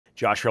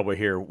Josh Felber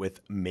here with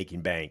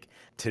Making Bank.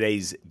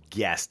 Today's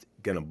guest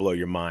gonna blow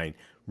your mind.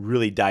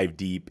 Really dive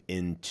deep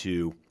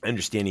into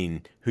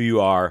understanding who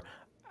you are,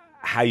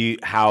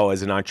 how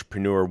as an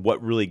entrepreneur,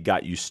 what really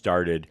got you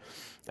started,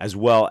 as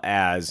well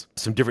as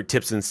some different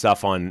tips and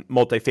stuff on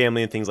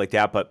multifamily and things like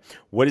that. But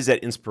what is that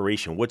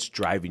inspiration? What's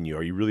driving you?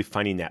 Are you really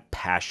finding that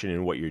passion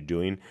in what you're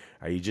doing?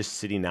 Are you just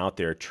sitting out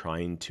there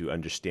trying to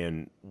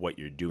understand what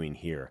you're doing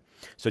here?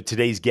 So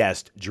today's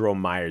guest,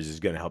 Jerome Meyers, is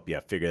going to help you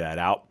figure that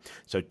out.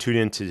 So tune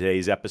in to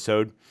today's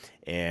episode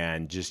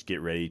and just get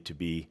ready to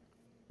be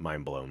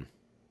mind blown.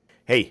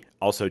 Hey,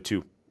 also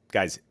too,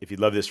 guys, if you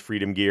love this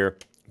freedom gear,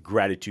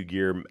 gratitude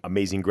gear,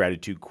 amazing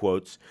gratitude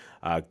quotes,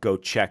 go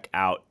check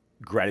out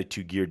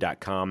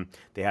gratitudegear.com.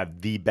 They have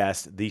the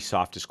best, the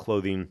softest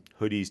clothing,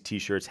 hoodies,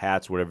 t-shirts,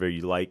 hats, whatever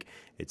you like.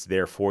 It's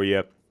there for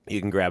you. You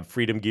can grab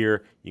freedom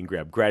gear, you can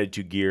grab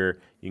gratitude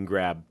gear, you can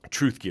grab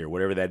truth gear,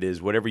 whatever that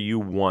is, whatever you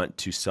want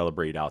to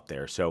celebrate out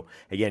there. So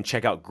again,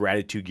 check out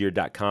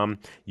gratitudegear.com.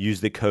 Use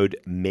the code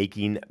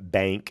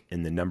MAKINGBANK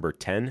and the number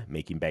 10,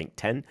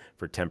 MAKINGBANK10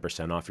 for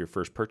 10% off your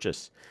first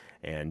purchase.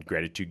 And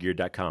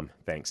gratitudegear.com.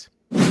 Thanks.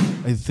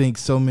 I think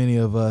so many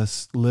of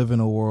us live in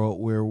a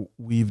world where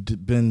we've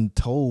been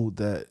told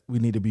that we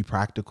need to be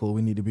practical,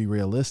 we need to be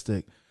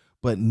realistic,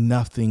 but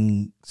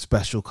nothing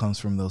special comes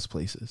from those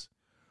places.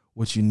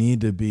 What you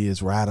need to be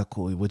is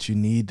radical. What you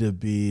need to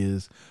be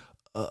is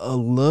a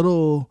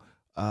little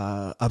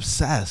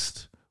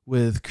obsessed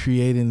with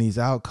creating these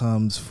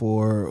outcomes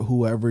for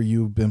whoever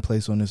you've been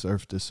placed on this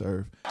earth to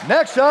serve.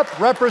 Next up,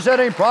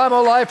 representing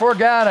Primal Life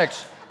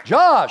Organics,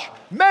 Josh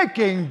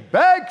Making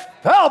Bank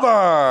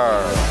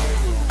Felber.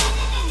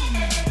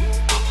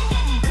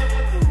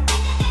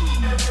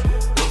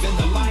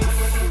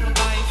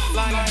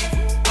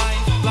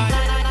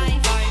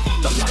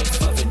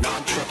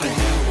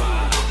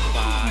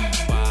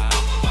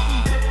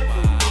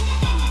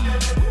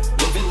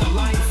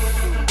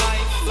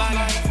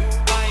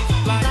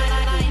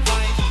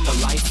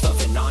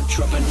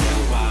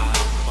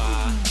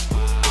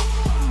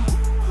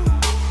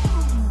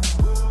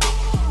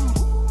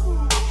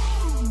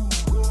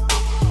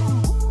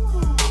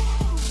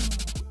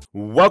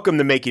 Welcome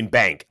to Making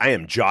Bank. I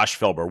am Josh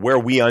Felber, where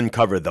we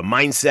uncover the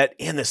mindset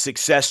and the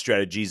success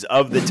strategies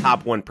of the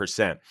top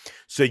 1%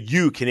 so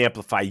you can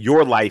amplify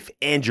your life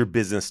and your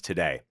business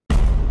today.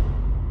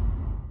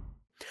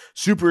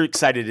 Super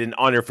excited and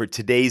honored for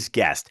today's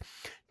guest.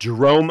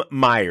 Jerome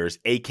Meyers,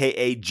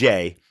 aka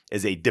Jay,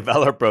 is a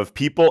developer of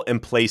people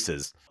and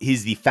places.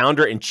 He's the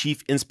founder and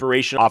chief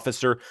inspiration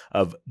officer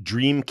of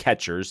Dream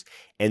Catchers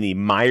and the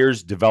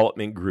Meyers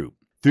Development Group.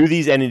 Through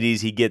these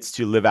entities, he gets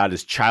to live out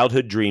his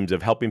childhood dreams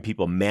of helping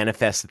people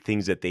manifest the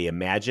things that they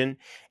imagine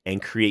and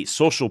create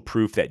social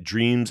proof that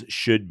dreams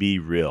should be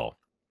real.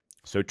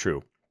 So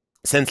true.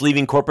 Since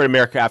leaving corporate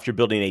America after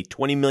building a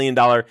 $20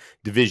 million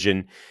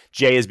division,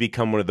 Jay has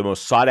become one of the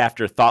most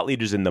sought-after thought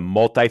leaders in the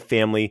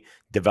multifamily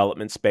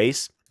development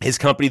space. His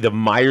company, the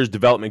Meyers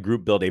Development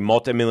Group, built a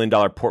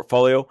multi-million-dollar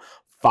portfolio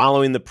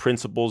following the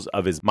principles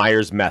of his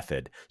Meyers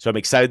method. So I'm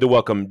excited to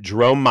welcome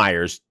Jerome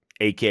Meyers,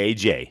 aka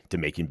Jay, to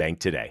Making Bank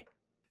today.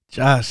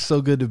 Josh,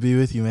 so good to be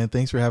with you, man.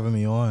 Thanks for having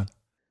me on.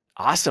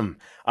 Awesome.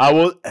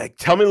 Well,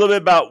 tell me a little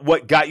bit about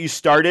what got you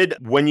started,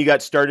 when you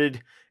got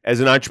started as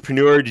an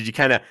entrepreneur. Did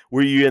you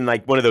were you in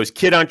like one of those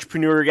kid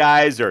entrepreneur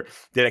guys, or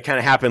did it kind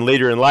of happen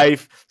later in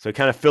life? So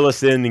kind of fill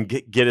us in and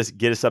get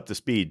us up to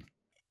speed.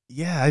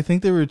 Yeah, I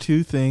think there were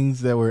two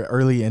things that were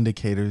early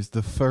indicators.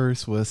 The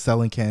first was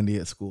selling candy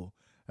at school.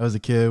 I was a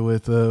kid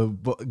with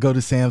go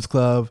to Sam's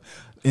Club.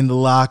 In the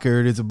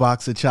locker, there's a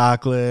box of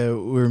chocolate.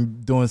 We're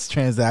doing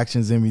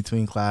transactions in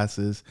between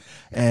classes.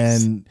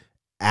 And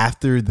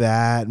after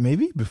that,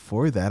 maybe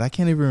before that, I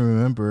can't even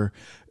remember,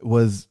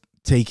 was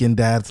taking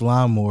dad's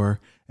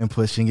lawnmower and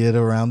pushing it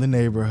around the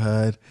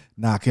neighborhood,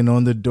 knocking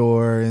on the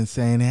door and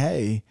saying,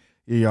 hey,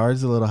 your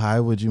yard's a little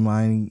high. Would you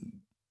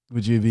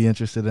be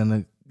interested in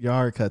a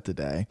yard cut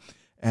today?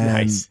 And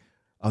nice.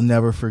 I'll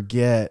never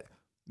forget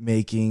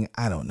making,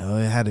 I don't know,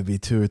 it had to be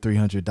 $200 or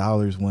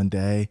 $300 one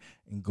day,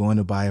 and going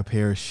to buy a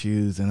pair of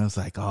shoes. And I was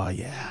like, oh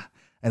yeah,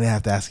 I didn't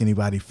have to ask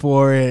anybody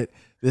for it.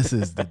 This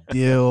is the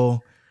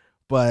deal.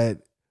 But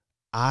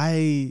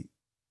I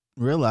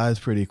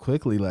realized pretty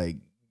quickly, like,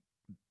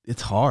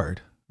 it's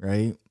hard,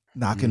 right?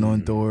 Knocking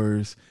on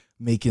doors,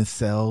 making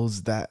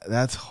sales,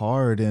 that's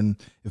hard. And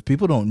if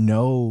people don't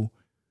know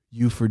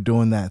you for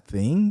doing that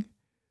thing,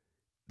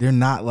 they're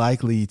not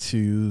likely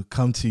to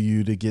come to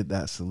you to get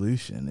that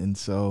solution. And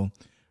so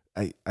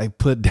I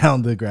put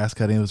down the grass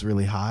cutting. It was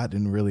really hot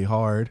and really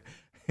hard.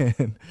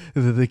 And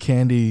the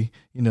candy,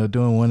 you know,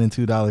 doing $1 and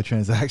 $2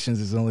 transactions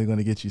is only going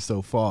to get you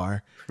so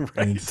far. Right.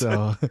 And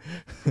so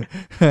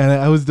and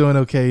I was doing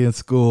okay in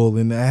school,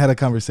 and I had a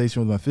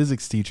conversation with my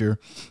physics teacher,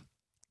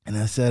 and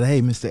I said,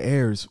 hey, Mr.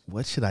 Ayers,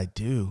 what should I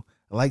do?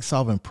 I like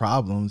solving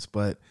problems,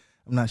 but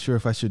I'm not sure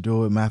if I should do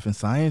it with math and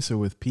science or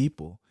with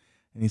people.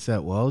 And he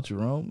said, well,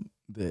 Jerome,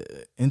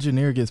 the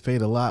engineer gets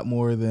paid a lot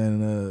more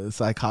than a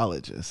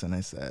psychologist. And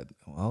I said,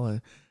 well,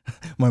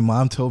 my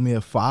mom told me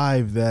at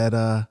 5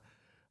 that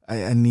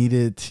I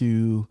needed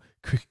to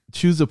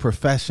choose a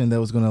profession that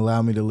was going to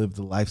allow me to live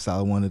the lifestyle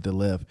I wanted to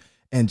live.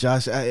 And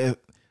Josh, I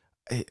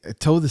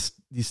told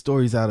these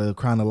stories out of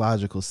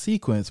chronological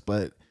sequence,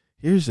 but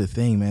here's the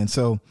thing, man.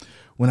 So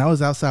when I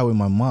was outside with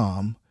my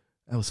mom,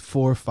 I was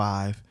 4 or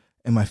 5,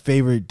 and my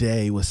favorite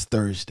day was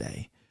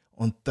Thursday.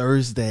 On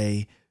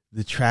Thursday,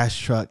 the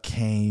trash truck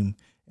came,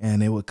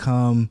 and it would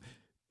come,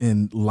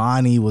 and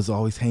Lonnie was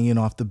always hanging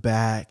off the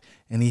back,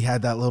 and he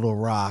had that little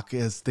rock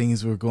as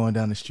things were going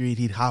down the street.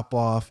 He'd hop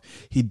off,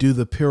 he'd do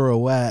the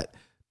pirouette,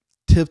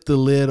 tip the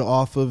lid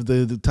off of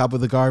the top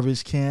of the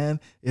garbage can.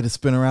 It'd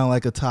spin around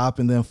like a top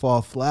and then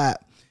fall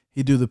flat.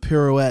 He'd do the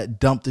pirouette,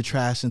 dump the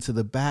trash into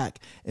the back,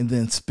 and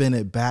then spin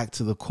it back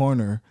to the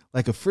corner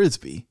like a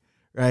Frisbee,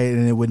 right?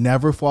 And it would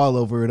never fall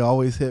over. It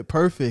always hit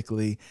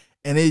perfectly.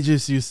 And it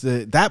just used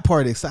to, that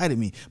part excited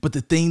me. But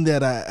the thing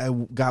that I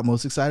got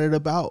most excited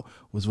about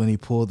was when he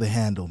pulled the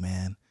handle,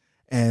 man.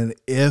 And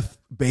if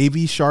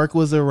Baby Shark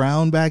was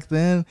around back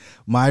then,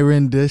 my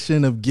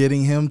rendition of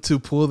getting him to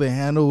pull the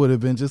handle would have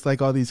been just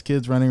like all these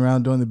kids running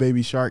around doing the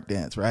Baby Shark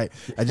dance, right?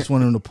 I just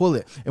wanted him to pull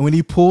it. And when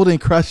he pulled and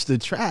crushed the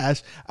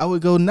trash, I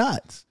would go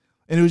nuts.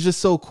 And it was just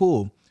so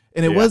cool.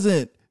 And it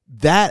wasn't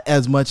that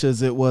as much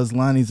as it was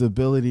Lonnie's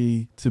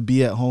ability to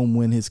be at home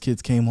when his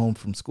kids came home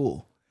from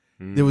school.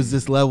 There was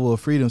this level of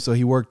freedom. So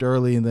he worked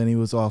early and then he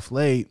was off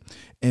late.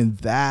 And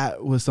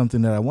that was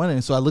something that I wanted.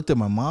 And so I looked at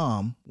my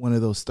mom one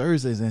of those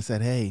Thursdays and I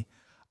said, hey,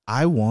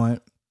 I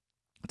want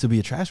to be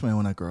a trash man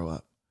when I grow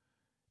up.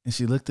 And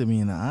she looked at me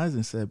in the eyes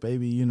and said,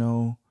 baby, you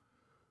know,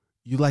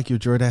 you like your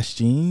Jordache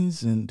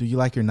jeans and do you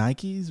like your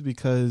Nikes?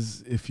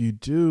 Because if you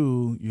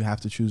do, you have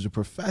to choose a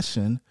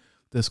profession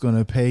that's going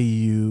to pay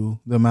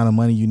you the amount of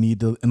money you need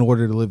to, in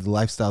order to live the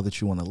lifestyle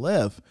that you want to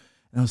live.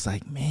 And I was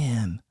like,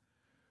 man,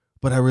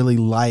 but I really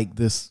like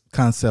this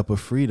concept of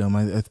freedom.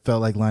 I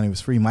felt like Lonnie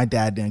was free. My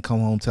dad didn't come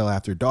home till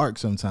after dark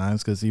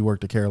sometimes because he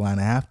worked a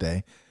Carolina half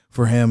day.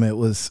 For him, it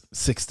was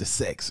 6 to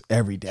 6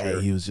 every day. Sure.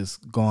 He was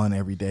just gone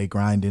every day,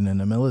 grinding in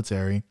the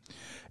military.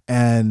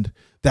 And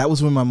that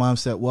was when my mom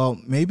said, well,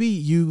 maybe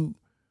you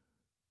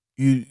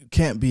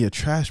can't be a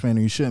trash man,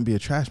 or you shouldn't be a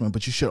trash man,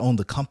 but you should own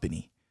the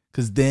company,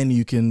 because then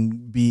you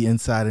can be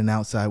inside and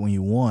outside when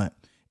you want.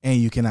 And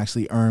you can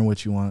actually earn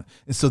what you want.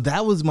 And so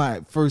that was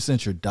my first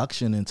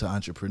introduction into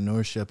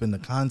entrepreneurship and the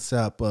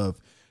concept of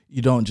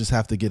you don't just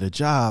have to get a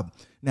job.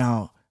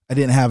 Now, I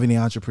didn't have any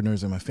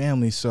entrepreneurs in my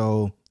family,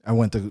 so I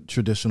went the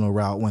traditional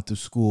route, went to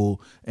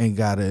school and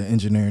got an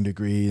engineering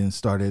degree and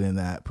started in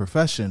that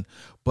profession.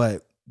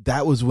 But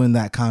that was when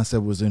that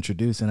concept was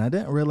introduced. And I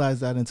didn't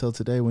realize that until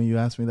today when you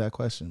asked me that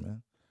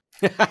question,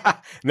 man.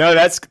 No,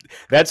 that's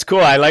cool.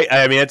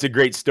 I mean, that's a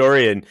great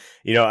story. And,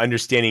 you know,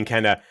 understanding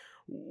kind of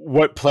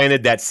what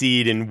planted that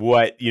seed and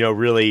what, you know,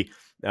 really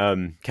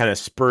kind of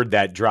spurred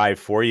that drive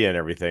for you and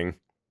everything.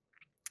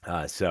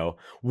 So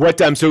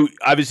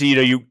obviously, you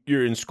know,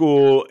 you're in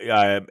school,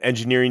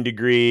 engineering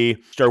degree,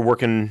 started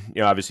working,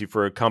 you know, obviously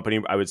for a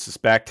company, I would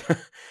suspect.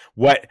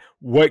 What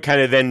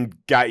kind of then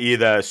got you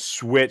the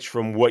switch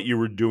from what you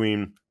were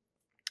doing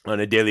on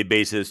a daily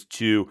basis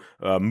to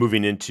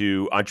moving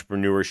into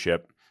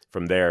entrepreneurship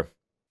from there?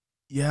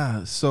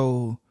 Yeah.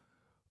 So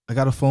I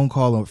got a phone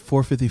call at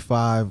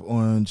 4:55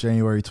 on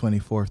January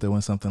 24th that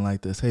went something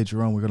like this. Hey,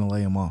 Jerome, we're going to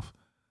lay him off.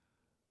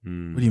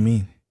 What do you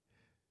mean?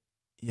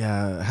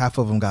 Yeah, half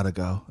of them got to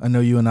go. I know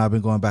you and I have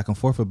been going back and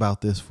forth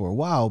about this for a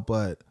while,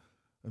 but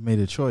I made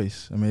a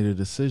choice. I made a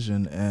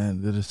decision,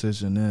 and the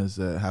decision is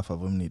that half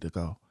of them need to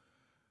go.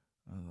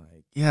 I'm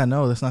like, yeah,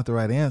 no, that's not the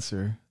right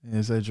answer. And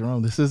he said,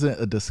 Jerome, this isn't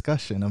a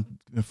discussion. I'm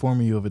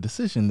informing you of a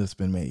decision that's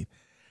been made.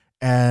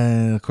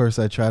 And, of course,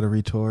 I try to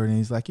retort, and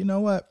he's like, you know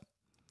what?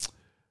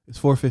 It's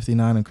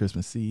 4:59 on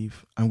Christmas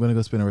Eve. I'm going to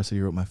go spend the rest of the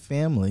year with my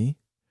family.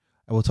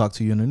 I will talk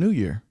to you in the new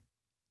year.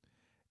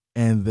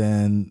 And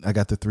then I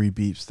got the 3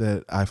 beeps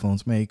that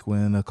iPhones make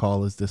when a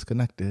call is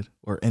disconnected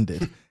or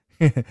ended.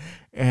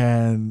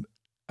 And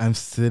I'm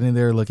sitting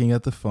there looking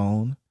at the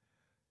phone,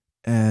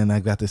 and I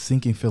got this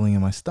sinking feeling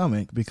in my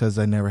stomach because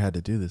I never had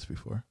to do this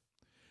before.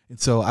 And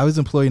so I was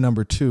employee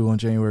number 2 on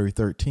January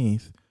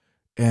 13th.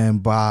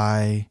 And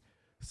by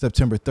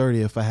September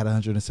 30th, I had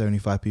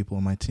 175 people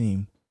on my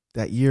team.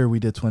 That year, we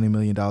did $20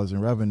 million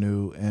in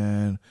revenue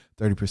and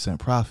 30%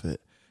 profit.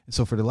 And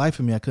so for the life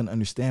of me, I couldn't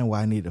understand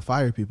why I needed to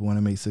fire people when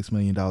I made $6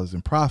 million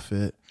in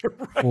profit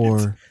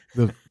for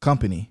the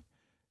company.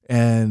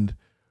 And,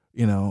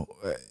 you know,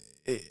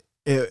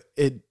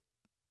 I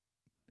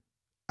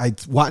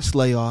watched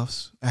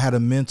layoffs. I had a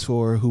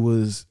mentor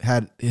who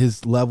had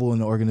his level in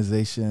the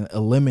organization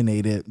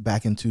eliminated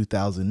back in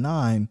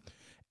 2009.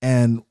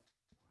 And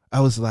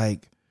I was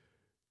like,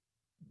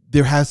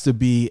 there has to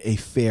be a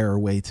fair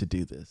way to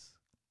do this.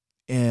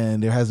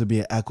 And there has to be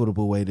an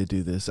equitable way to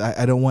do this.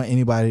 I don't want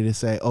anybody to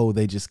say, oh,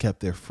 they just kept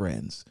their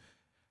friends.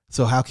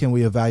 So how can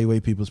we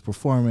evaluate people's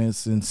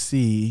performance and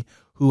see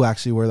who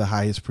actually were the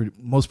highest,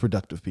 most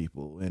productive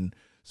people? And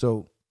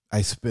so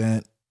I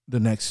spent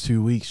the next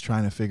 2 weeks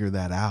trying to figure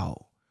that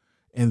out.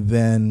 And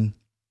then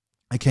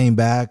I came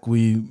back,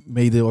 we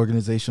made the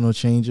organizational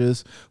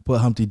changes,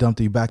 put Humpty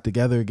Dumpty back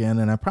together again.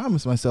 And I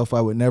promised myself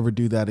I would never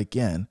do that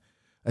again.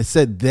 I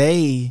said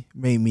they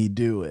made me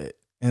do it.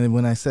 And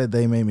when I said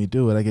they made me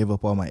do it, I gave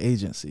up all my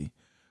agency.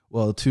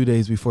 Well, 2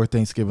 days before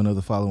Thanksgiving of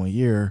the following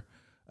year,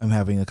 I'm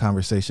having a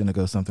conversation that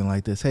goes something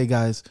like this. Hey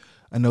guys,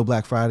 I know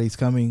Black Friday's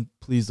coming.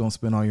 Please don't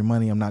spend all your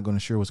money. I'm not going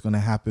to share what's going to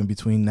happen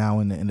between now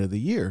and the end of the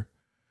year.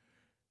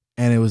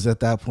 And it was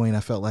at that point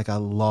I felt like I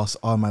lost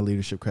all my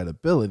leadership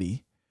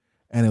credibility.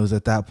 And it was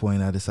at that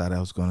point I decided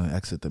I was going to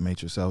exit the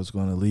matrix. I was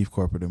going to leave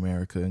corporate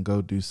America and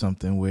go do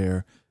something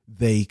where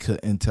they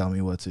couldn't tell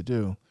me what to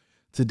do.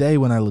 Today,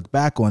 when I look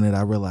back on it,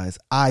 I realize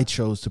I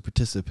chose to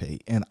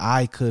participate, and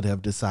I could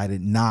have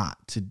decided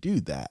not to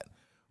do that,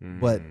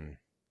 but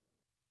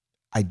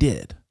I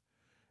did.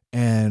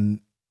 And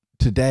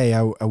today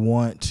I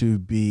want to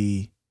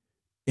be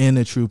in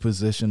a true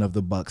position of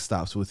the buck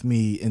stops with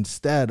me,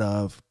 instead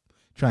of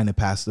trying to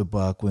pass the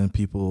buck when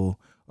people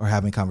are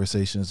having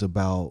conversations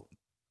about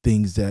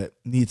things that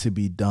need to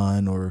be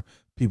done or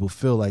people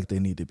feel like they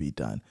need to be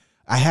done.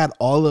 I had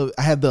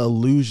the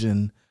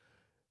illusion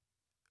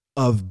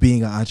of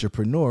being an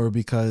entrepreneur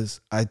because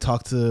I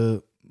talked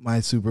to my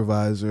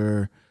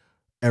supervisor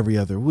every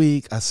other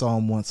week. I saw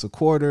him once a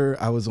quarter.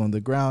 I was on the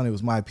ground. It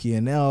was my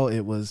P&L.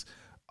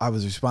 I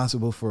was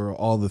responsible for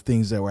all the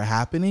things that were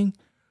happening,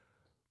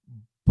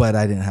 but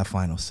I didn't have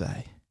final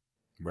say.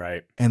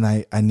 Right. And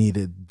I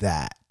needed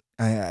that.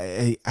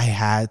 I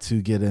had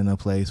to get in a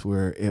place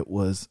where it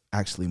was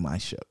actually my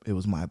ship. It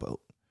was my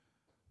boat.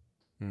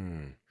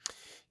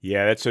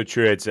 Yeah, that's so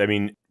true.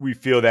 We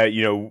feel that,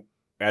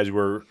 as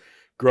we're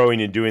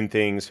growing and doing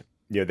things,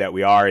 that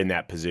we are in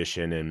that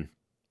position.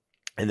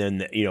 And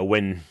then,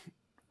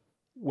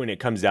 when it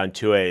comes down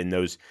to it and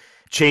those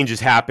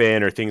changes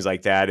happen or things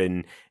like that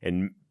and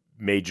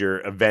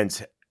major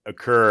events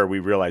occur, we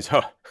realize,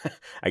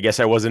 I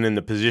guess I wasn't in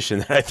the position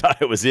that I thought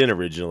I was in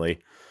originally.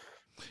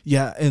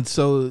 Yeah. And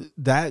so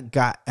that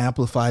got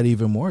amplified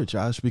even more,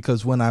 Josh,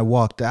 because when I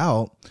walked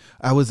out,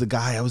 I was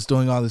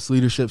doing all this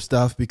leadership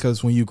stuff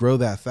because when you grow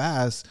that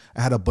fast,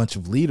 I had a bunch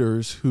of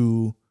leaders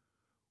who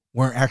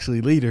weren't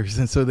actually leaders.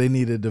 And so they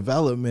needed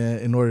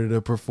development in order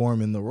to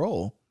perform in the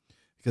role,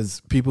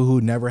 because people who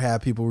never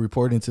had people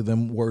reporting to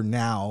them were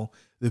now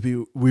the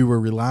people we were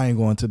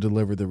relying on to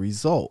deliver the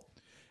result.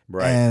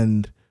 Right.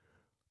 And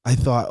I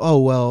thought, oh,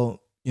 well,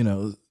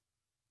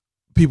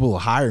 people will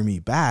hire me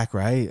back,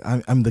 right?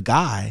 I'm the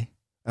guy.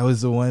 I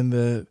was the one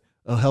that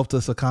helped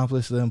us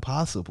accomplish the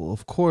impossible,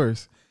 of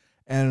course.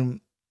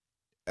 And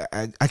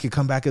I could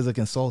come back as a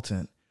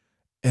consultant,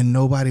 and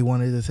nobody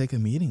wanted to take a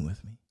meeting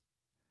with me,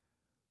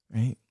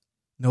 right?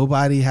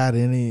 Nobody had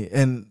any.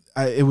 And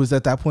it was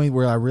at that point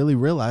where I really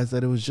realized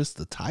that it was just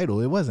the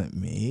title. It wasn't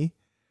me.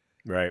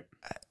 Right.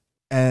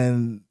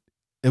 And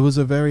it was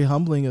a very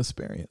humbling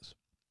experience.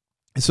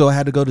 So I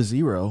had to go to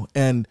zero.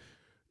 And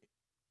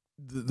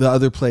the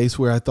other place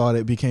where I thought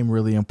it became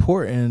really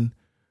important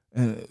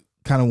and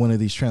kind of one of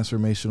these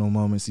transformational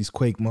moments, these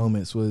quake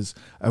moments, was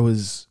I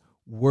was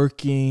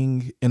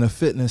working in a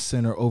fitness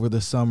center over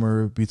the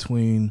summer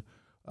between,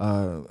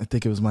 I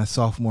think it was my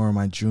sophomore and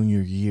my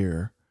junior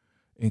year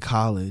in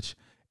college.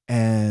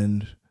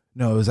 And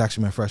no, it was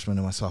actually my freshman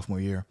and my sophomore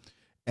year.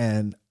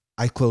 And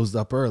I closed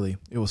up early.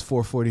 It was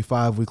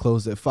 4:45. We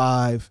closed at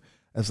 5.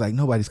 I was like,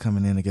 nobody's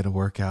coming in to get a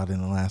workout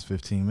in the last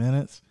 15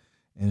 minutes.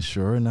 And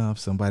sure enough,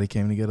 somebody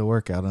came to get a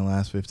workout in the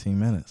last 15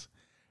 minutes.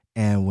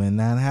 And when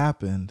that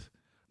happened,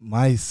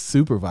 my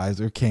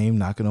supervisor came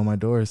knocking on my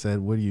door and said,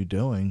 what are you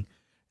doing?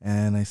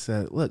 And I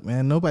said, look,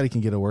 man, nobody can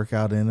get a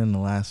workout in the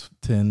last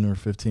 10 or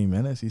 15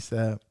 minutes. He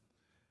said,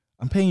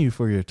 I'm paying you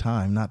for your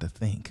time, not to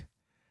think.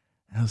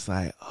 And I was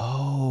like,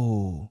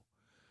 oh,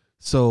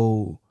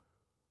 so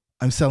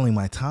I'm selling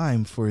my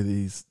time for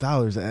these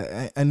dollars.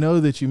 I know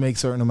that you make a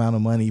certain amount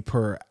of money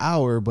per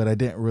hour, but I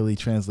didn't really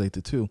translate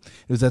the two.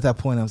 It was at that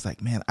point I was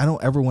like, man, I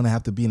don't ever want to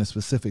have to be in a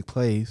specific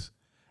place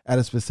at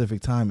a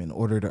specific time in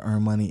order to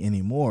earn money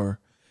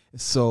anymore.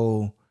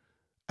 So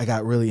I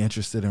got really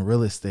interested in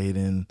real estate.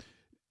 And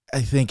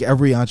I think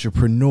every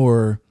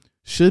entrepreneur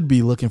should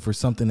be looking for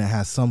something that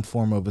has some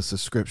form of a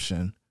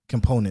subscription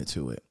component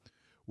to it,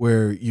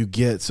 where you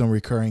get some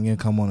recurring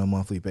income on a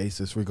monthly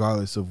basis,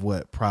 regardless of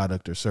what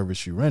product or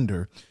service you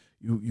render.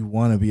 You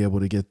want to be able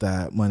to get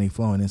that money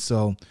flowing. And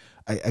so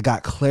I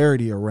got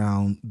clarity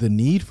around the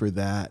need for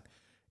that.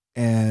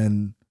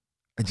 And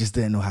I just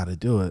didn't know how to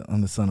do it.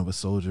 I'm the son of a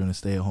soldier and a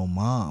stay-at-home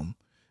mom.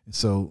 And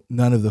so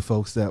none of the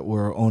folks that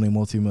were owning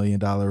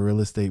multi-million-dollar real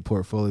estate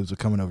portfolios were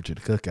coming over to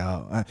the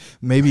cookout.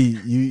 Maybe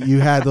you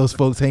had those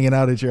folks hanging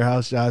out at your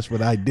house, Josh,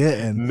 but I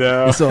didn't.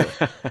 No. And so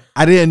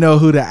I didn't know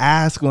who to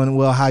ask on,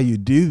 well, how you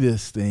do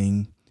this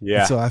thing.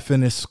 Yeah. And so I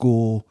finished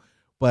school,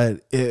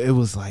 but it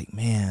was like,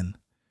 man.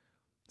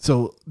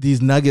 So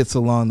these nuggets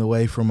along the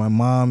way from my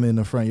mom in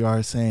the front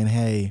yard saying,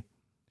 hey,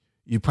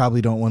 you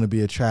probably don't want to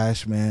be a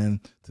trash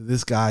man, to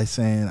this guy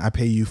saying, I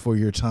pay you for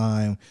your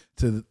time,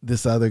 to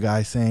this other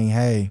guy saying,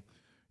 hey,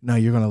 no,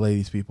 you're going to lay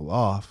these people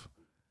off.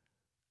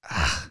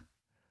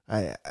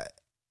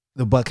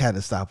 The buck had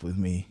to stop with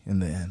me in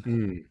the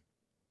end.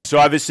 So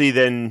obviously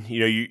then,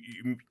 you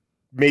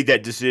made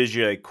that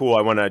decision. You're like, cool,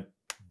 I want to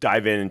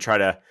dive in and try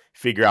to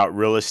figure out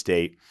real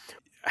estate.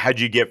 how'd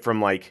you get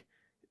from like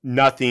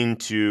nothing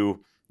to,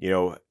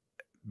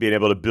 being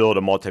able to build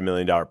a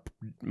multi-million dollar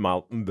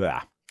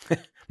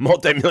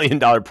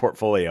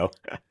portfolio?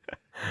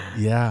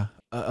 Yeah,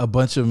 a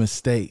bunch of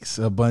mistakes,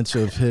 a bunch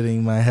of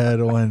hitting my head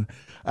on.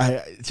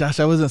 Josh,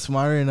 I wasn't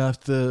smart enough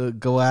to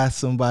go ask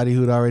somebody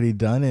who'd already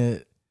done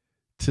it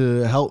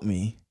to help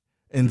me.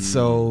 And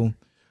so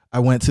I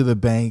went to the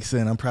banks,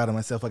 and I'm proud of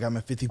myself. I got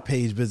my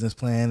 50-page business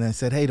plan, and I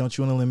said, hey, don't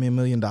you want to lend me $1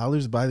 million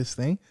to buy this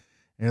thing?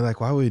 And they're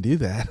like, why would we do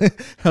that?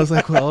 I was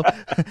like, well,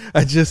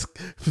 I just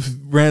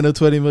ran a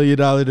 $20 million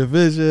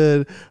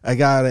division. I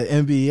got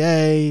an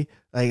MBA.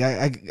 Like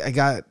I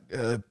got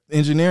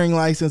engineering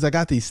license. I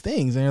got these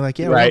things. And they're like,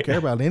 yeah, we don't care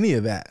about any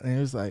of that. And it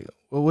was like,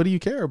 well, what do you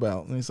care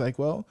about? And it's like,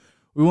 well,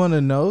 we want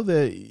to know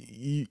that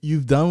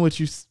you've done what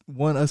you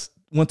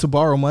want to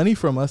borrow money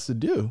from us to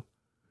do.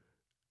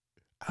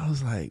 I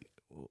was like,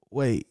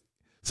 wait,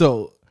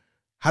 so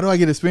how do I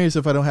get experience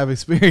if I don't have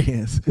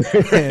experience?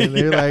 And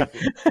they're like,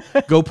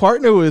 go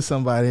partner with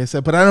somebody. I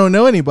said, but I don't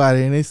know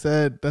anybody. And they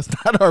said, that's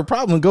not our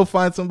problem. Go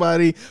find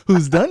somebody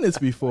who's done this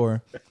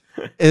before.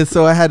 And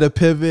so I had to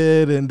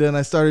pivot, and then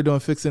I started doing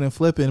fixing and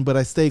flipping, but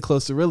I stayed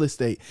close to real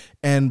estate.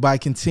 And by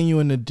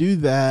continuing to do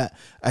that,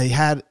 I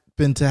had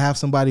been to have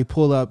somebody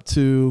pull up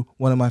to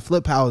one of my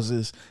flip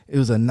houses. It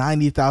was a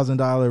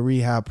 $90,000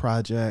 rehab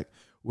project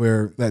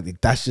where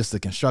that's just the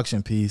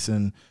construction piece.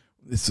 And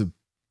it's a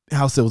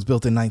house that was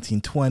built in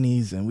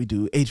 1920s, and we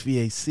do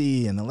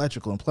HVAC and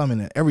electrical and plumbing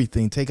and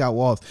everything, take out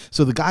walls.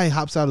 So the guy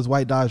hops out his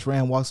white Dodge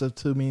Ram, walks up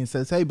to me and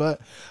says, hey, but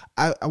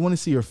I want to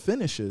see your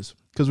finishes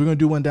because we're going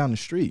to do one down the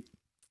street.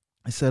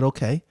 I said,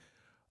 okay.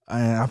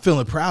 And I'm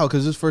feeling proud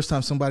because this is the first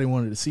time somebody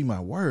wanted to see my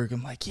work.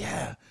 I'm like,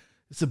 yeah,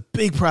 it's a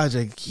big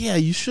project. Yeah,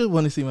 you should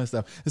want to see my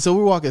stuff. And so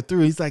we're walking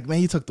through. He's like,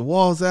 man, you took the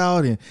walls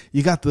out, and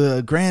you got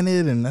the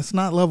granite, and that's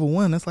not level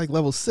 1. That's like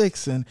level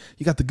 6. And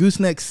you got the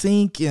gooseneck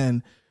sink,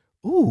 and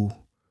ooh,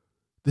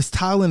 this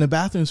tile in the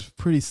bathroom's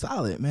pretty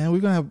solid, man.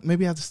 We're going to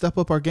maybe have to step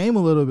up our game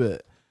a little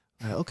bit.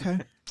 Like, okay.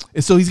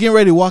 And so he's getting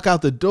ready to walk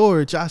out the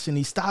door, Josh, and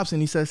he stops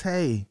and he says,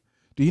 hey,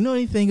 do you know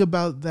anything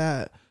about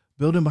that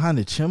building behind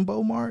the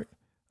Chimbo Mart?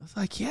 I was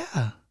like,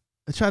 yeah,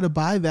 I tried to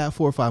buy that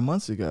 4 or 5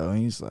 months ago. And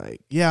he's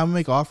like, yeah, I'm gonna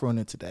make an offer on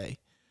it today.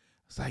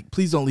 I was like,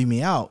 please don't leave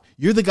me out.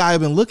 You're the guy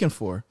I've been looking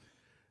for.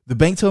 The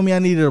bank told me I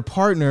needed a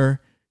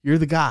partner. You're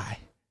the guy.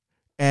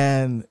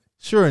 And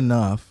sure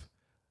enough,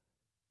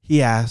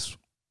 he asked,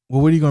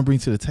 well, what are you going to bring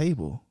to the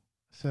table?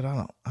 I said,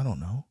 I don't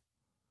know,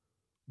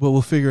 but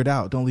we'll figure it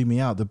out. Don't leave me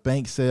out. The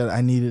bank said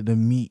I needed to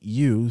meet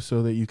you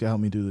so that you could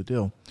help me do the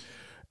deal.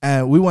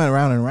 And we went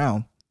around and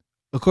around.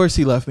 Of course,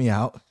 he left me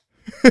out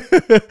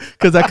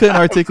because I couldn't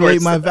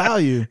articulate my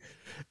value.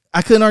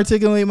 I couldn't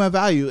articulate my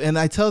value. And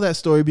I tell that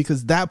story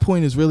because that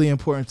point is really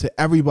important to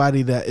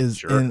everybody that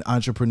is in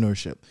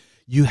entrepreneurship.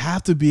 You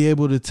have to be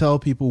able to tell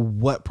people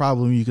what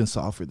problem you can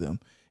solve for them.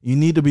 You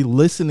need to be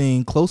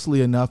listening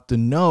closely enough to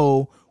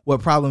know what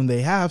problem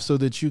they have so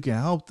that you can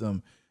help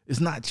them.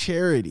 It's not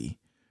charity.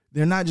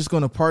 They're not just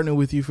going to partner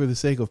with you for the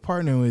sake of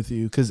partnering with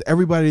you, because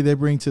everybody they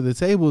bring to the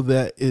table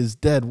that is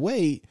dead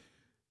weight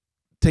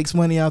takes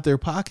money out their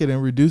pocket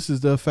and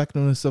reduces the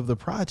effectiveness of the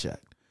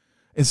project.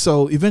 And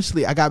so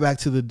eventually I got back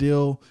to the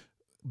deal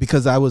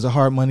because I was a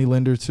hard money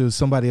lender to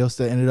somebody else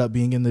that ended up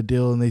being in the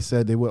deal, and they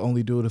said they would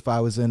only do it if I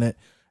was in it.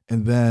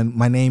 And then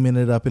my name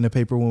ended up in the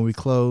paper when we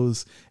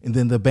closed. And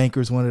then the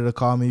bankers wanted to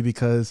call me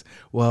because,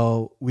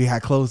 well, we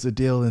had closed the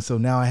deal. And so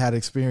now I had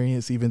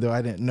experience, even though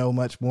I didn't know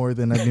much more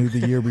than I knew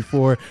the year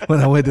before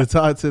when I went to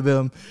talk to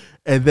them.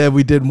 And then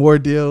we did more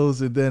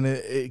deals, and then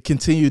it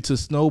continued to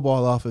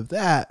snowball off of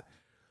that.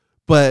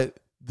 But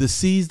the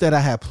seeds that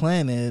I had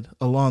planted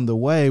along the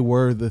way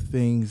were the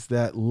things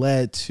that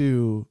led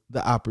to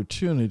the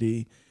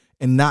opportunity,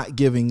 and not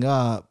giving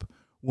up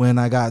when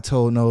I got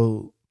told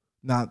no.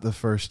 Not the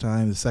first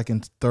time, the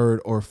second,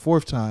 third, or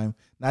fourth time,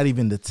 not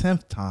even the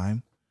 10th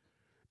time,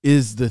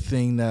 is the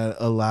thing that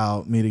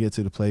allowed me to get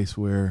to the place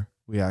where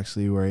we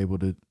actually were able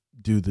to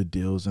do the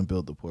deals and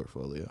build the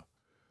portfolio.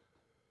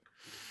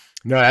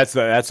 No,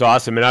 that's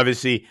awesome. And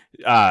obviously,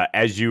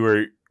 as you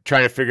were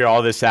trying to figure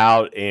all this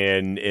out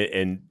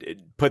and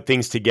put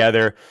things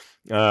together,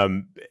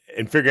 and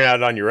figuring it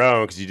out on your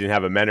own because you didn't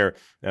have a mentor,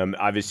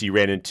 obviously you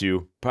ran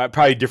into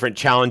probably different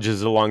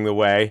challenges along the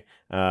way.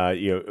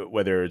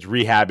 Whether it's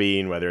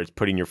rehabbing, whether it's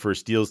putting your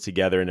first deals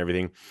together and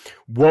everything.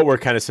 What were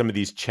kind of some of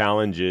these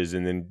challenges,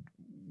 and then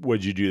what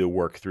did you do to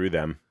work through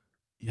them?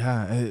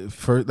 Yeah,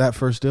 for that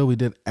first deal, we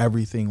did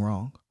everything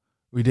wrong.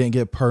 We didn't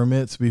get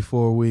permits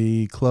before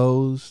we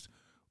closed,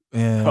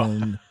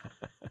 and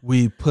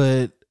we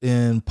put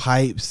in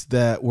pipes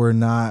that were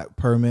not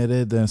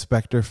permitted. The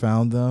inspector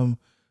found them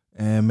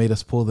and made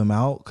us pull them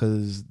out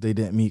because they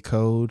didn't meet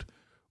code.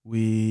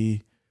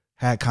 We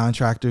had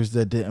contractors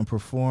that didn't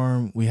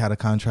perform. We had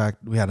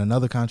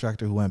another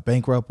contractor who went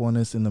bankrupt on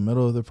us in the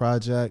middle of the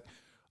project.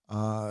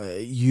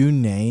 You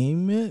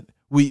name it.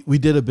 We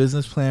did a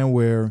business plan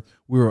where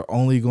we were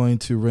only going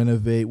to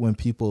renovate when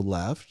people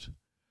left,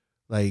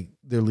 like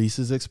their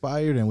leases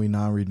expired, and we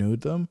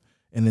non-renewed them.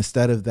 And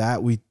instead of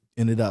that, we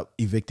ended up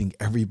evicting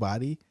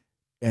everybody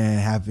and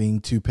having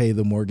to pay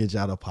the mortgage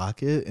out of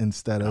pocket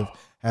instead of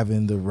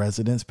having the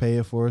residents pay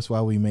it for us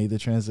while we made the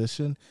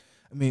transition.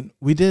 I mean,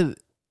 we did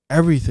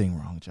everything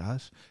wrong,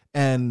 Josh,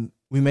 and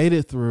we made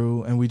it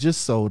through, and we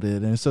just sold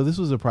it. And so this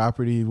was a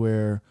property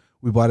where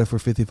we bought it for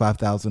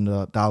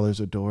 $55,000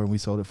 a door, and we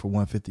sold it for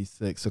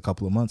 $156 a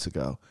couple of months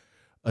ago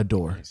a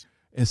door. Nice.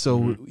 And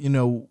so, you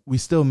know, we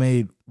still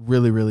made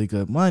really, really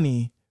good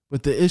money,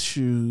 but the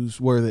issues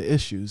were the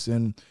issues.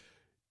 And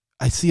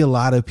I see a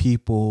lot of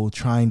people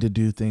trying to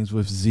do things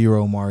with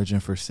zero margin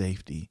for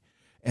safety.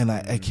 And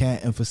I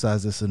can't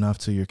emphasize this enough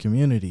to your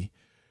community.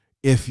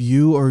 If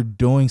you are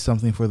doing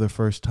something for the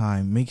first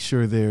time, make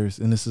sure there's,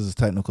 and this is a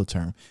technical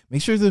term,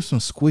 make sure there's some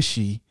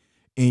squishy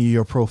in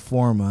your pro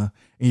forma,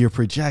 in your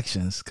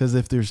projections. Because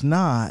if there's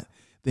not,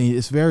 then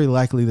it's very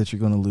likely that you're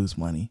going to lose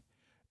money.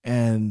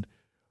 And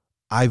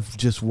I've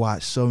just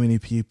watched so many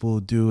people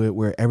do it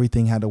where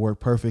everything had to work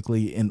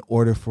perfectly in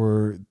order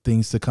for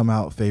things to come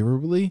out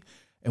favorably.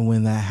 And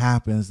when that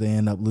happens, they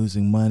end up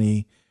losing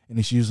money. And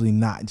it's usually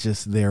not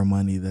just their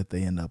money that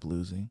they end up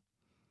losing.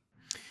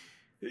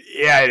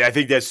 Yeah, I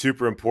think that's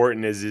super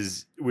important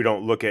is we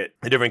don't look at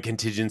the different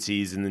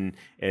contingencies and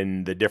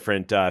the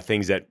different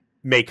things that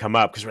may come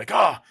up because we're like,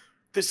 oh,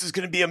 this is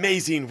going to be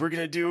amazing. We're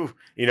going to do,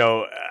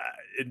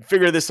 and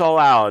figure this all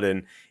out.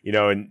 And,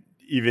 and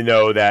even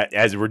though that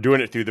as we're doing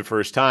it through the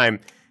first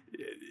time,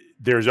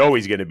 there's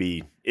always going to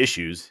be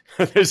issues.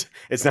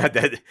 It's not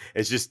that,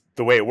 it's just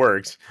the way it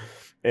works.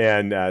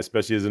 And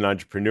especially as an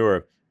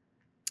entrepreneur.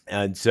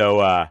 And so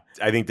I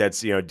think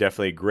that's,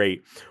 definitely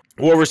great.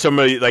 What were some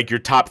of your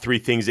top 3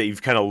 things that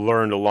you've kind of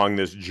learned along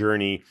this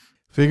journey?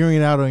 Figuring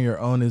it out on your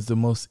own is the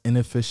most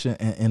inefficient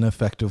and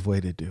ineffective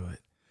way to do it.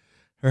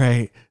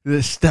 Right?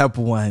 This step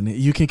 1,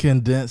 you can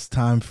condense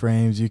time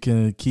frames. You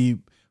can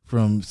keep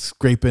from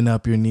scraping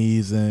up your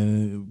knees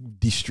and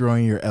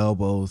destroying your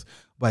elbows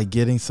by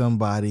getting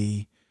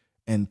somebody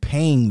and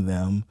paying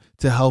them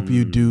to help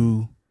you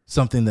do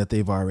something that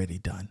they've already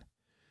done.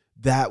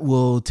 That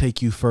will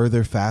take you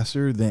further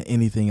faster than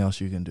anything else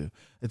you can do.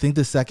 I think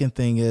the second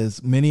thing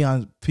is many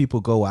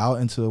people go out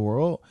into the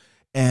world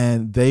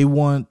and they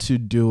want to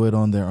do it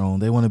on their own.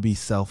 They want to be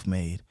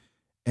self-made,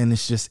 and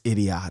it's just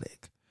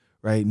idiotic,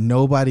 right?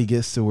 Nobody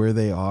gets to where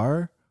they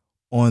are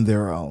on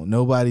their own.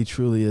 Nobody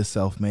truly is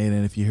self-made.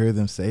 And if you hear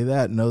them say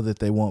that, know that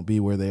they won't be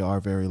where they are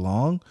very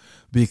long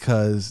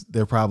because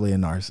they're probably a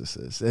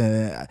narcissist.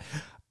 And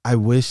I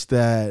wish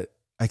that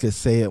I could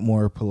say it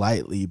more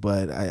politely,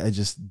 but I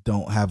just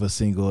don't have a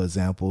single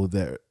example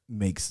that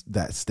makes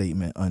that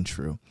statement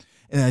untrue.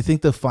 And I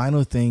think the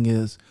final thing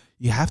is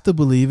you have to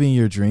believe in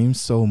your dreams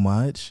so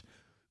much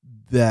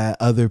that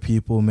other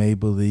people may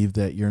believe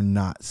that you're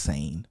not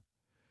sane.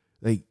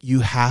 Like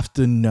you have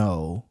to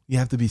know, you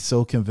have to be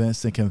so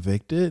convinced and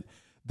convicted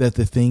that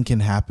the thing can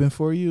happen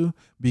for you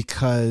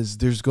because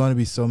there's going to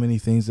be so many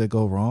things that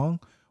go wrong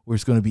where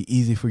it's going to be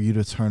easy for you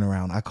to turn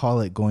around. I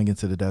call it going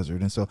into the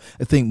desert. And so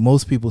I think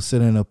most people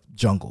sit in a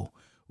jungle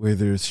where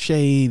there's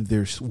shade,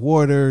 there's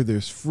water,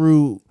 there's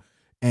fruit,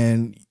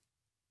 and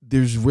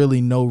there's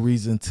really no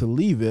reason to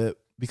leave it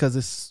because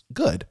it's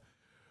good.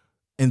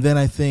 And then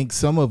I think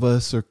some of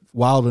us are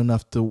wild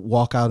enough to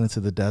walk out into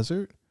the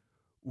desert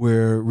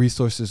where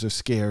resources are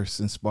scarce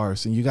and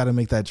sparse. And you got to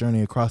make that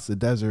journey across the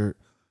desert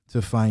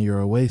to find your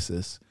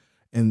oasis.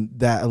 And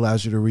that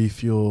allows you to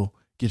refuel,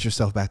 get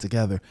yourself back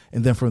together.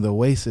 And then from the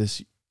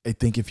oasis, I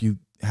think if you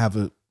have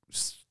a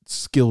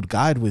skilled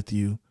guide with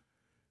you,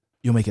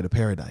 you'll make it a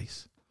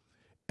paradise.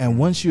 And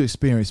once you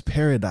experience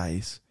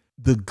paradise,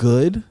 the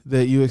good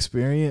that you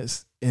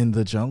experience in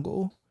the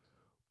jungle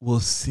will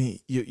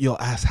see, you'll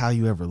ask how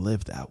you ever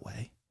lived that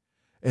way.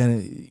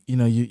 And,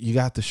 you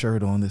got the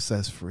shirt on that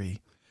says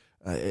free.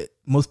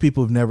 Most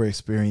people have never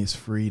experienced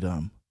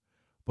freedom.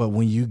 But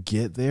when you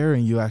get there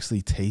and you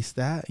actually taste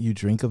that, you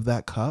drink of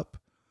that cup,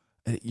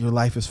 your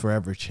life is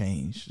forever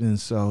changed. And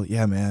so,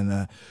 yeah,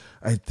 man,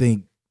 I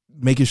think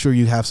making sure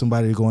you have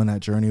somebody to go on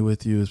that journey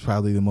with you is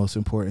probably the most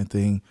important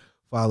thing,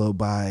 followed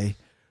by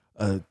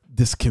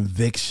this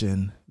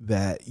conviction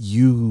that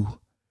you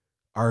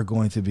are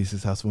going to be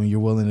successful when you're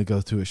willing to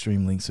go to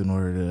extreme lengths in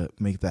order to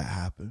make that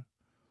happen.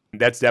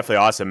 That's definitely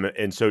awesome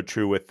and so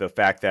true with the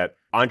fact that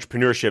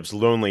entrepreneurship's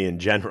lonely in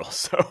general.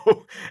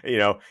 So,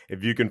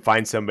 if you can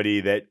find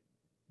somebody that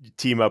you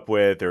team up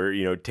with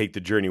or, take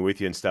the journey with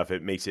you and stuff,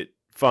 it makes it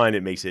fun.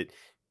 It makes it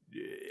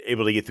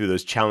able to get through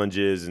those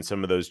challenges and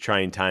some of those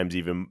trying times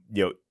even,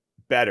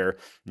 better,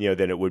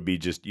 than it would be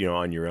just,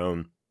 on your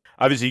own.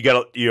 Obviously,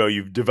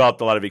 you've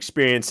developed a lot of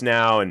experience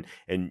now and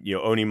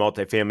owning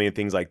multifamily and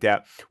things like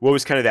that. What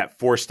was kind of that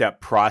 4-step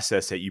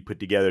process that you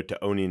put together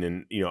to owning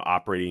and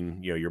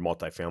operating your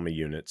multifamily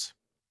units?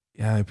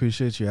 Yeah, I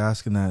appreciate you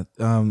asking that.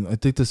 I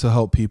think this will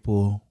help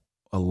people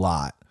a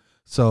lot.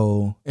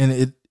 So, and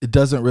it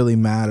doesn't really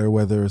matter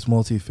whether it's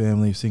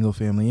multifamily, single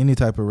family, any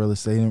type of real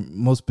estate, and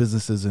most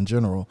businesses in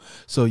general.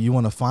 So you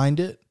want to find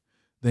it,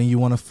 then you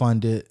want to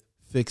fund it,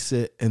 fix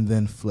it, and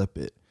then flip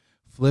it.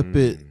 Flip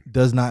it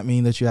does not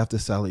mean that you have to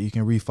sell it. You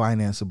can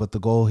refinance it, but the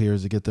goal here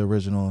is to get the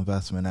original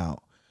investment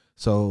out.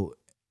 So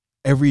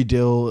every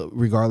deal,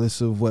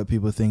 regardless of what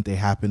people think, they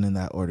happen in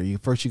that order.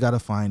 First, you got to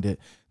find it.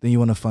 Then you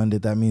want to fund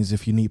it. That means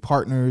if you need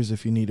partners,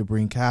 if you need to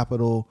bring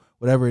capital,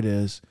 whatever it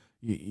is,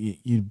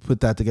 you put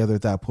that together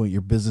at that point,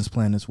 your business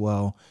plan as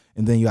well.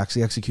 And then you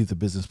actually execute the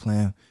business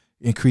plan,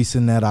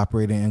 increasing net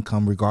operating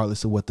income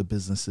regardless of what the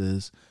business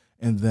is.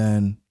 And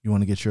then you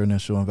want to get your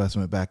initial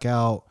investment back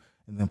out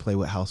and then play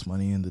with house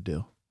money in the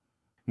deal.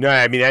 No,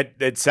 I mean,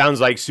 that sounds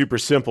like super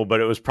simple,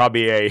 but it was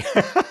probably a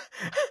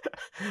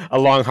a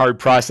long, hard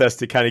process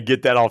to kind of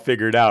get that all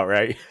figured out,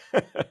 right?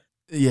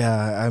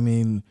 Yeah, I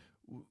mean,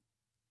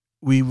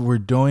 we were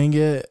doing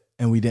it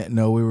and we didn't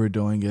know we were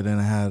doing it. And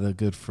I had a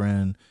good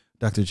friend,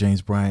 Dr.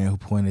 James Bryant, who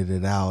pointed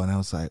it out. And I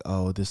was like,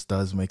 oh, this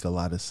does make a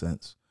lot of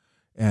sense.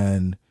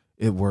 And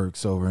it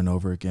works over and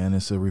over again.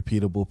 It's a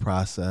repeatable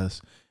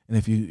process. And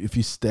if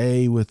you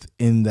stay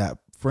within that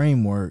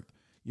framework,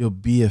 you'll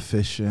be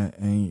efficient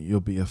and you'll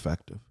be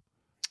effective.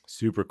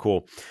 Super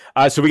cool.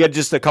 So we got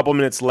just a couple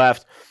minutes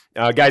left.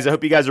 Guys, I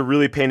hope you guys are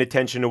really paying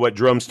attention to what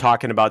Jerome's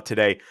talking about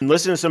today. And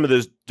listen to some of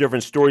those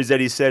different stories that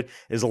he said.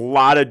 There's a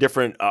lot of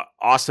different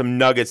awesome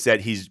nuggets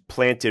that he's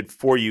planted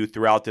for you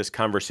throughout this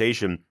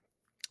conversation.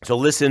 So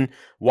listen,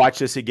 watch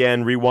this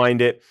again,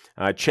 rewind it,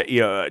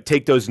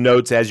 take those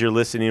notes as you're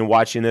listening and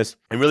watching this,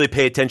 and really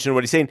pay attention to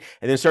what he's saying,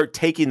 and then start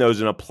taking those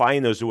and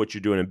applying those to what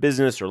you're doing in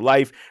business or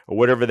life or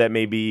whatever that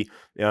may be,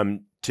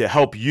 to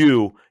help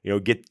you,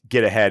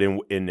 get ahead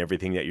in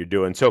everything that you're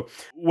doing. So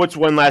what's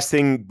one last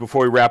thing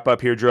before we wrap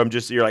up here, Jerome?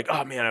 Just you're like,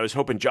 oh man, I was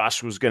hoping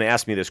Josh was going to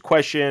ask me this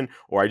question,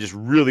 or I just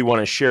really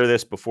want to share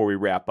this before we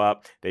wrap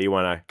up that you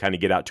want to kind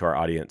of get out to our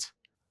audience.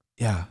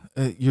 Yeah,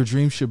 your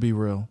dream should be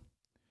real.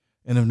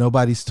 And if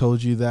nobody's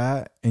told you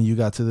that and you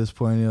got to this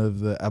point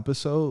of the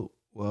episode,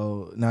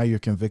 well, now you're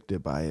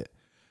convicted by it.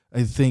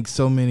 I think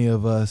so many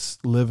of us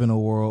live in a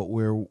world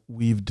where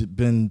we've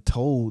been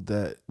told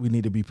that we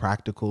need to be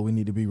practical, we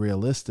need to be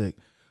realistic,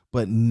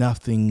 but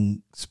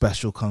nothing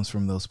special comes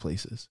from those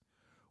places.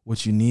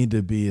 What you need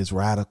to be is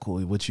radical.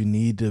 What you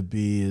need to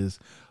be is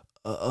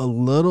a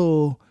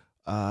little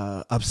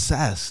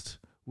obsessed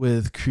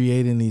with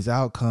creating these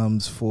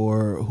outcomes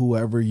for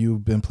whoever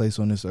you've been placed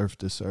on this earth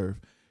to serve.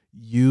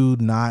 You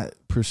not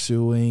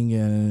pursuing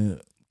and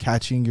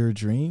catching your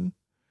dream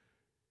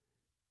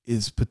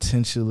is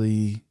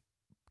potentially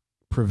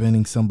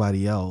preventing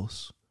somebody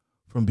else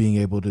from being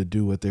able to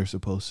do what they're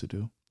supposed to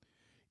do.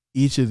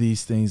 Each of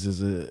these things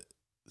is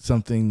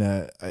something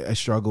that I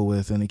struggle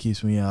with, and it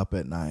keeps me up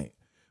at night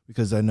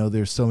because I know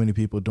there's so many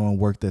people doing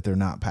work that they're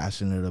not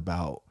passionate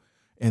about,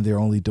 and they're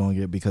only doing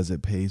it because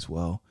it pays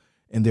well.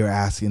 And they're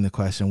asking the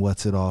question,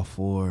 what's it all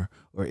for?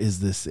 Or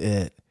is this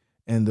it?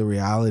 And the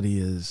reality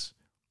is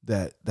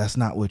that that's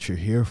not what you're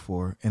here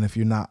for. And if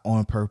you're not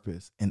on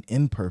purpose and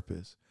in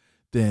purpose,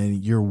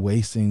 then you're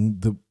wasting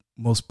the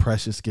most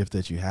precious gift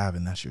that you have,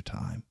 and that's your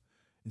time.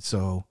 And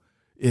so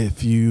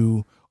if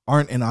you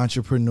aren't an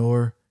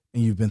entrepreneur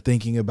and you've been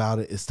thinking about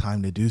it, it's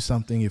time to do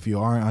something. If you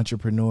are an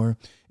entrepreneur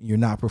and you're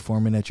not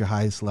performing at your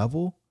highest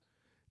level,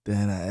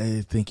 then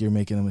I think you're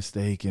making a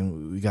mistake,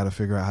 and we got to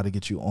figure out how to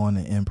get you on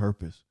and in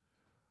purpose.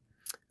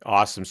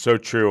 Awesome. So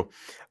true.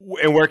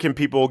 And where can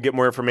people get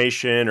more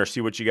information or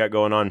see what you got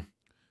going on?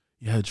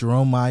 Yeah,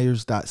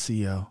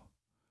 jeromemeyers.co.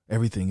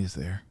 Everything is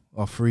there.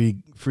 All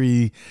free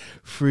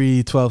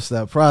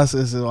 12-step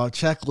process, all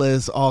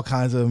checklists, all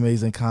kinds of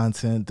amazing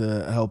content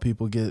to help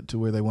people get to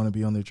where they want to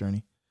be on their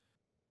journey.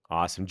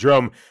 Awesome.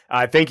 Jerome,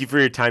 thank you for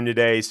your time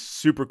today.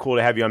 Super cool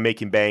to have you on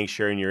Making Bank,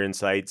 sharing your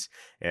insights,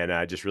 and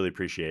I just really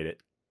appreciate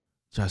it.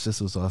 Josh,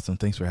 this was awesome.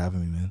 Thanks for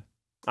having me, man.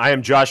 I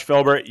am Josh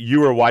Felber.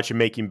 You are watching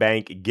Making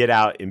Bank. Get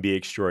out and be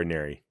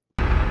extraordinary.